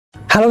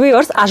Hello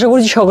viewers, আশা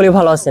করছি সকলেই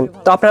ভালো আছেন।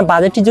 তো আপনার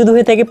বাজেটটি যদি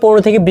হয়ে থাকে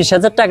 15 থেকে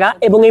 20,000 টাকা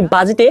এবং এই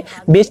বাজেটে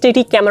বেস্ট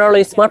একটি ক্যামেরাওয়ালা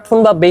স্মার্টফোন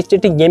বা বেস্ট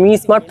একটি গেমিং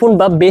স্মার্টফোন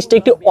বা বেস্ট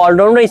একটি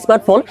অলরাউন্ডার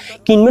স্মার্টফোন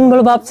কিনবেন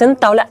বলে ভাবছেন,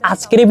 তাহলে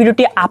আজকের এই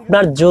ভিডিওটি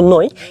আপনার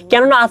জন্যই।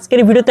 কেননা আজকের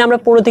এই ভিডিওতে আমরা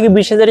 15 থেকে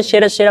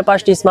 20,000-এর সেরা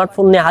 5টি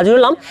স্মার্টফোন নিয়ে হাজির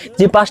হলাম,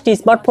 যে 5টি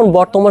স্মার্টফোন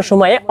বর্তমান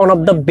সময়ে one of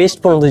the best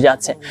phone হতে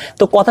যাচ্ছে।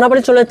 তো কথা না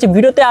বলে চলে যাচ্ছে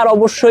ভিডিওতে, আর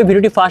অবশ্যই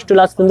ভিডিওটি ফার্স্ট টু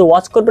লাস্ট পর্যন্ত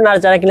ওয়াচ করবেন। আর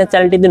যারা কিনা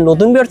চ্যানেলটিতে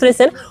নতুন ভিউয়ার্স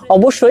রয়েছেন,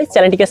 অবশ্যই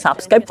চ্যানেলটিকে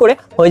সাবস্ক্রাইব করে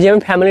হয়ে যাবেন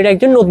ফ্যামিলির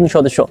একজন নতুন সদস্য।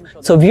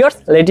 So viewers,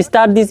 let's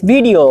start this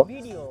video.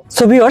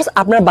 So viewers,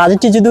 আপনার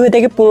বাজেটটি যদি হয়ে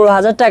থাকে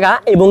 15,000 টাকা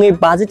এবং এই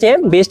বাজেটে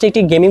বেস্ট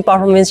একটি গেমিং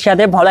পারফরমেন্সের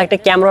সাথে ভালো একটা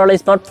ক্যামেরাওয়ালা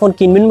স্মার্টফোন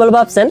কিনবেন বলে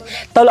ভাবছেন,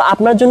 তাহলে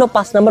আপনার জন্য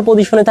 5 নম্বর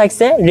পজিশনে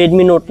থাকছে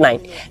Redmi Note 9,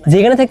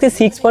 যেখানে থাকছে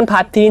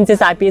 6.53 inches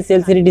IPS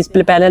LCD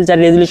display panel, যার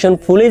রেজলিউশন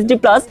ফুল HD+,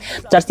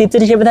 যার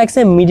চিপসেট হিসেবে থাকছে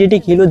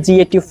মিডিয়াটেক হিলো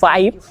G85,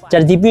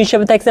 যার জিপিইউ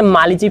হিসেবে থাকছে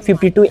Mali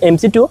G52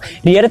 MC2,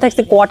 রিয়ারে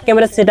থাকছে কোয়াড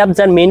ক্যামেরা সেটআপ,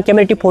 যার মেইন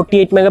ক্যামেরাটি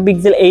 48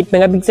 megapixel, 8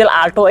 megapixel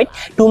ultra wide,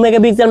 2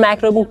 megapixel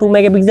macro এবং 2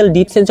 মেগাপিক্সেল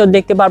ডিপ সেন্সর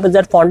দেখতে পারবেন,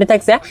 যার ফ্রন্টে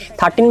থাকছে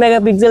 13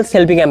 megapixel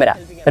selfie camera,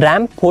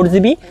 RAM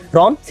 4GB,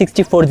 ROM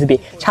 64GB,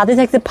 সাথে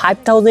থাকছে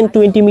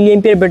 5020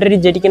 mAh ব্যাটারি,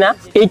 যেটি কিনা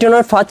 8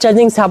 hour ফাস্ট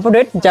চার্জিং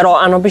সাপোর্টেড, যার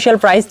আনঅফিশিয়াল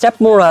প্রাইসটা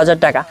 15,000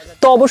 টাকা।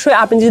 তো অবশ্যই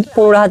আপনি যদি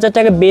 15,000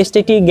 টাকা বেস্ট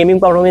একটি গেমিং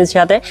পারফরমেন্সের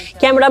সাথে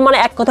ক্যামেরা, মানে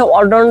এক কথা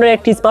অলরাউন্ডার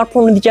একটি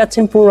স্মার্টফোন দিতে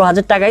চাচ্ছেন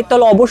 15,000 টাকায়,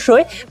 তাহলে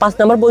অবশ্যই 5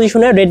 নম্বর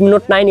পজিশনে Redmi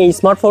Note 9 এই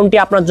স্মার্টফোনটি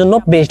আপনার জন্য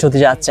বেস্ট হতে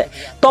যাচ্ছে।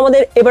 তো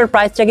আমাদের এবার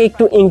প্রাইসটাকে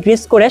একটু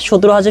ইনক্রিজ করে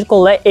 17,000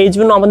 করলে, এই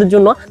জন্য আমাদের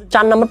জন্য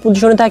 4 নম্বর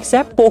পজিশনে থাকছে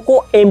Poco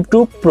M2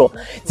 Pro,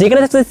 যেখানে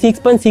থাকছে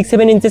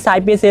 6.67 inches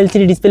IPS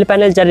LCD display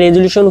panel, যার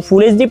রেজলিউশন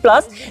ফুল HD+,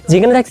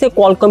 যেখানে থাকছে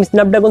Qualcomm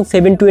Snapdragon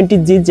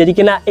 720G, যেটি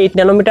কিনা 8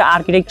 ন্যানোমিটার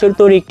আর্কিটেকচার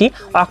তৈরি একটি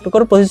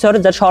অক্টা-কোর প্রসেসর,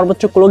 যার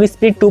সর্বোচ্চ ক্লক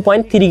স্পিড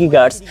 2.3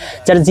 GHz,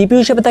 যার জিপিইউ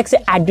হিসেবে থাকছে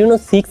Adreno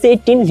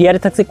 618, রিয়ারে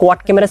থাকছে কোয়াড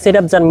ক্যামেরা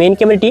সেটআপ, যার মেইন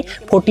ক্যামেরাটি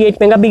 48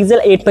 megapixel,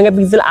 8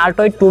 megapixel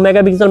ultra wide, 2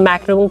 megapixel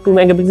macro এবং 2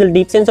 মেগাপিক্সেল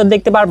ডিপ সেন্সর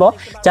দেখতে পারবো,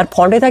 যার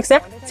ফ্রন্টে থাকছে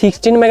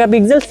 16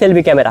 megapixel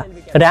selfie camera,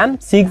 RAM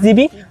 6GB,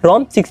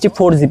 ROM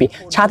 64GB,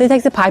 সাথে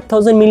থাকছে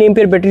 5000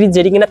 mAh ব্যাটারি,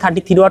 যেটি কিনা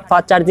 33 ওয়াট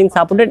ফাস্ট চার্জিং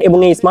সাপোর্টেড এবং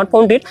এই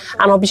স্মার্টফোনটির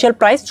আনঅফিশিয়াল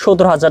প্রাইস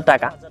 17,000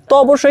 টাকা। তো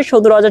অবশ্যই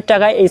 17,000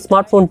 টাকায় এই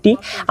স্মার্টফোনটি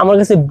আমার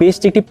কাছে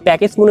বেস্ট একটি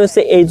প্যাকেজ মনে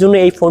হচ্ছে, এই জন্য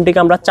এই ফোনটিকে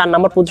আমরা 4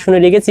 নম্বর পজিশনে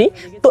রেখেছি।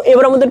 তো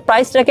এবার আমাদের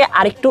প্রাইসটাকে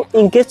আরেকটু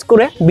ইনক্রিজ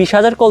করে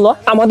 20,000 করলো,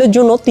 আমাদের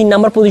জন্য 3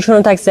 নম্বর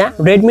পজিশনে থাকছে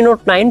Redmi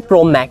Note 9 Pro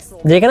Max,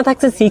 যেখানে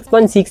থাকছে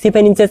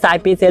 6.67 inches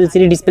IPS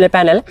LCD display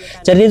panel,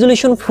 যার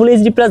রেজলিউশন ফুল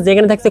HD+,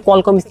 যেখানে থাকছে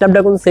Qualcomm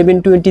Snapdragon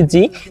 720G,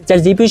 যার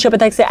জিপিইউ হিসেবে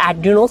থাকছে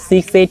Adreno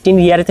 618,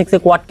 রিয়ারে থাকছে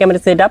কোয়াড ক্যামেরা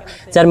সেটআপ,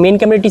 যার মেইন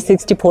ক্যামেরাটি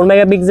 64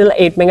 megapixel,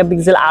 8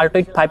 megapixel ultra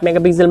wide, 5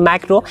 megapixel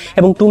macro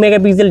এবং 2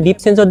 মেগাপিক্সেল ডিপ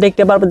সেন্সর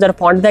দেখতে পারবেন, যার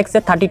ফ্রন্টে থাকছে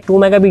 32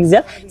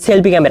 megapixel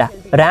selfie camera,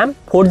 RAM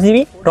 4GB,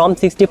 ROM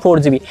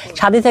 64GB,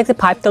 সাথে থাকছে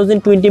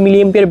 5020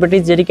 mAh ব্যাটারি,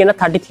 যেটি কিনা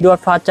 33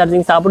 ওয়াট ফাস্ট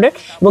চার্জিং সাপোর্টেড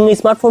এবং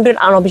স্মার্টফোনটির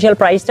আনঅফিশিয়াল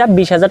প্রাইসটা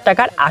 20,000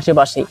 টাকার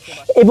আশেপাশে।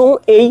 এবং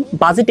এই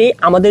বাজেটে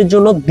আমাদের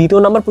জন্য দ্বিতীয়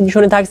নম্বর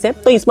পজিশনে থাকছে।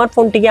 তো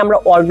স্মার্টফোনটিকে আমরা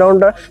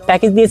অলরাউন্ডার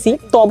প্যাকেজ দিয়েছি,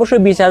 তো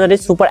অবশ্যই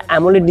 20,000-এর সুপার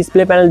অ্যামোলেড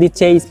ডিসপ্লে প্যানেল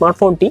দিচ্ছে এই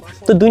স্মার্টফোনটি।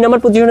 তো 2 নম্বর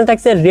পজিশনে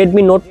থাকছে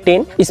Redmi Note 10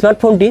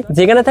 স্মার্টফোনটি,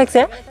 যেখানে থাকছে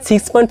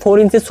 6.4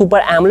 ইঞ্চের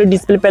সুপার অ্যামোলেড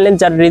ডিসপ্লে প্যানেল,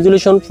 যার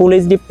রেজলিউশন ফুল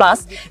HD+,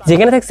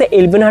 যেখানে থাকছে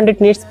 1100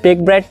 নিটস পেক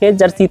ব্রাইটনেস,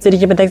 যার চিপসেট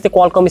হিসেবে থাকছে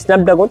Qualcomm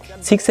Snapdragon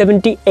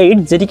 678,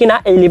 যেটি কিনা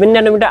 11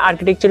 ন্যানোমিটার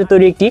আর্কিটেকচারে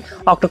তৈরি একটি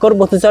অক্টা-কোর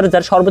প্রসেসর,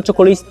 যার সর্বোচ্চ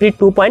ক্লক স্পিড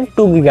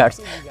 2.2 GHz,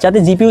 যাতে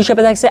জিপিইউ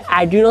হিসেবে থাকছে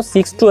Adreno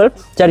 612,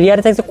 যার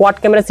রিয়ারে থাকছে কোয়াড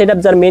ক্যামেরা সেটআপ,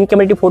 যার মেইন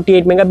ক্যামেরাটি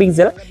 48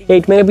 megapixel,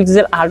 8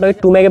 megapixel ultra wide,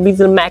 2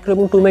 megapixel macro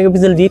এবং 2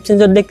 মেগাপিক্সেল ডিপ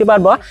সেন্সর দেখতে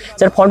পারবো,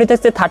 যার ফ্রন্টে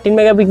থাকছে 13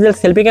 megapixel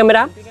selfie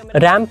camera,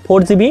 RAM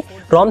 4GB,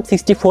 ROM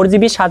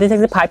 64GB, সাথে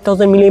থাকছে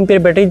 5000 mAh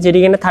ব্যাটারি, যেটি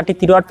কিনা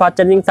 33 ওয়াট ফাস্ট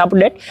চার্জিং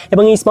সাপোর্টেড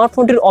এবং এই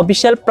স্মার্টফোনটির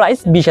অফিশিয়াল প্রাইস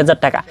 20,000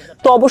 টাকা।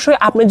 তো অবশ্যই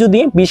আপনি যদি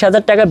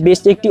 20,000 টাকা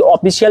বেস্ট একটি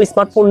অফিশিয়াল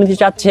স্মার্টফোন নিতে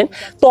চাচ্ছেন,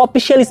 তো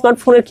অফিশিয়াল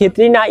স্মার্টফোনের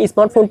ক্ষেত্রেই না,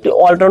 স্মার্টফোনটি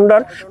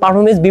অলরাউন্ডার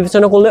পারফরমেন্স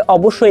বিবেচনা করলে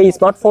অবশ্যই এই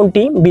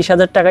স্মার্টফোনটি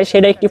 20,000 টাকায়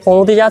সেটা একটি ফোন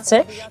হতে যাচ্ছে।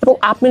 এবং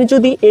আপনি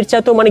যদি এর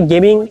চাইতেও মানে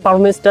গেমিং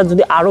পারফরমেন্সটা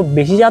যদি আরও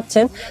বেশি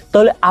যাচ্ছেন,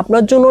 তাহলে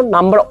আপনার জন্য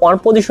নাম্বার 1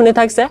 পজিশনে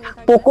থাকছে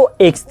Poco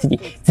X3,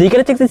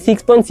 যেখানে থাকছে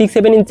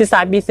 6.67 inches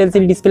IPS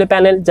LCD display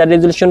panel, যার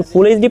রেজলিউশন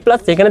ফুল HD+,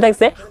 যেখানে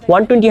থাকছে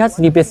 120 Hz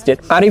রিফ্রেশ রেট,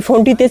 আর এই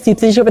ফোনটিতে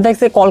চিপসেট হিসেবে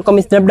থাকছে Qualcomm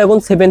Snapdragon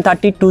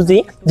 732G,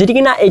 যেটি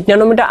কিনা 8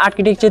 ন্যানোমিটার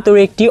আর্কিটেকচার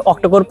তৈরি একটি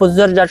অক্টা-কোর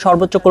প্রসেসর, যার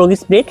সর্বোচ্চ ক্লক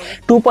স্পিড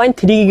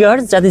 2.3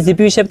 GHz, যাতে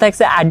জিপিইউ হিসেবে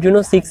থাকছে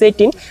Adreno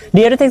 618,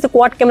 রিয়ারে থাকছে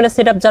কোয়াড ক্যামেরা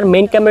সেটআপ, যার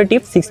মেইন ক্যামেরাটি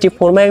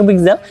 64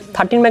 megapixel,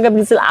 13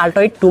 megapixel ultra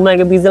wide, 2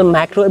 megapixel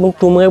macro এবং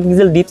 2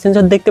 মেগাপিক্সেল ডিপ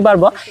সেন্সর দেখতে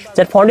পারবো,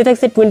 যার ফ্রন্টে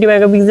থাকছে 20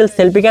 megapixel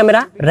selfie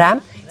camera, RAM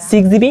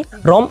 6GB,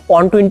 ROM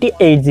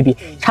 128GB,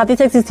 সাথে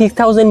থাকছে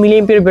 6000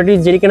 মিলিঅ্যাম্পিয়ার ব্যাটারি,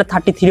 যেটি কিনা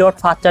 33 ওয়াট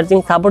ফাস্ট চার্জিং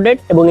সাপোর্টেড,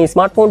 এবং এই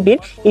স্মার্টফোনটির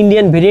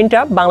ইন্ডিয়ান ভেরিয়েন্টটা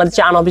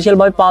বাংলাদেশে আনঅফিসিয়াল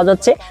ভাবে পাওয়া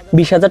যাচ্ছে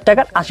 20,000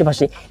 টাকার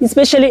আশেপাশে।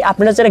 স্পেশালি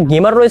আপনারা যারা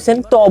গেমার রয়েছেন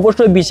তো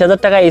অবশ্যই 20,000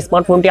 টাকায় এই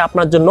স্মার্টফোনটি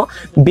আপনার জন্য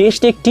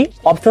বেস্ট একটি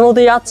অপশন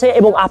হতে যাচ্ছে।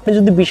 এবং আপনি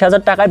যদি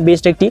 20,000 টাকায়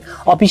বেস্ট একটি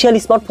অফিসিয়াল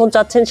স্মার্টফোন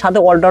চাচ্ছেন, সাথে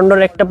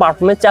অলরাউন্ডার একটা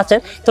পারফরমেন্স চাচ্ছেন,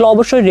 তাহলে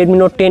অবশ্যই রেডমি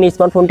নোট 10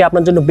 স্মার্টফোনটি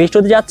আপনার জন্য বেস্ট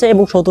হতে যাচ্ছে।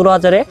 এবং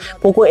 17,000-এ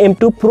পোকো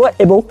M2 প্রো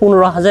এবং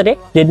 15,000-এ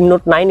রেডমি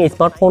নোট 9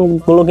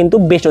 স্মার্টফোনগুলো কিন্তু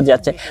বেস্ট হতে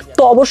যাচ্ছে।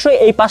 তো অবশ্যই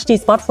এই 5টি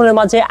স্মার্টফোনের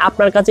মাঝে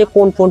আপনার কাছে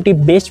কোন ফোনটি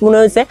বেস্ট মনে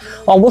হয়েছে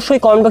অবশ্যই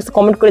কমেন্ট বক্সে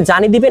কমেন্ট করে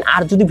জানিয়ে দিবেন।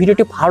 আর যদি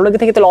ভিডিওটি ভালো লেগে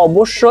থাকে তাহলে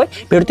অবশ্যই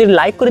ভিডিওটি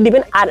লাইক করে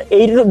দিবেন। আর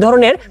এই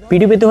ধরনের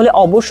ভিডিও পেতে হলে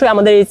অবশ্যই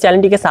আমাদের এই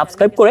চ্যানেলটিকে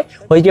সাবস্ক্রাইব করে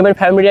হয়ে যাবেন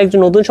ফ্যামিলির একজন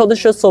নতুন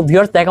সদস্য। সো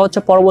ভিউয়ার্স, দেখা হচ্ছে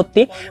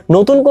পরবর্তী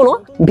নতুন কোনো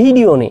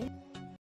ভিডিও নিয়ে।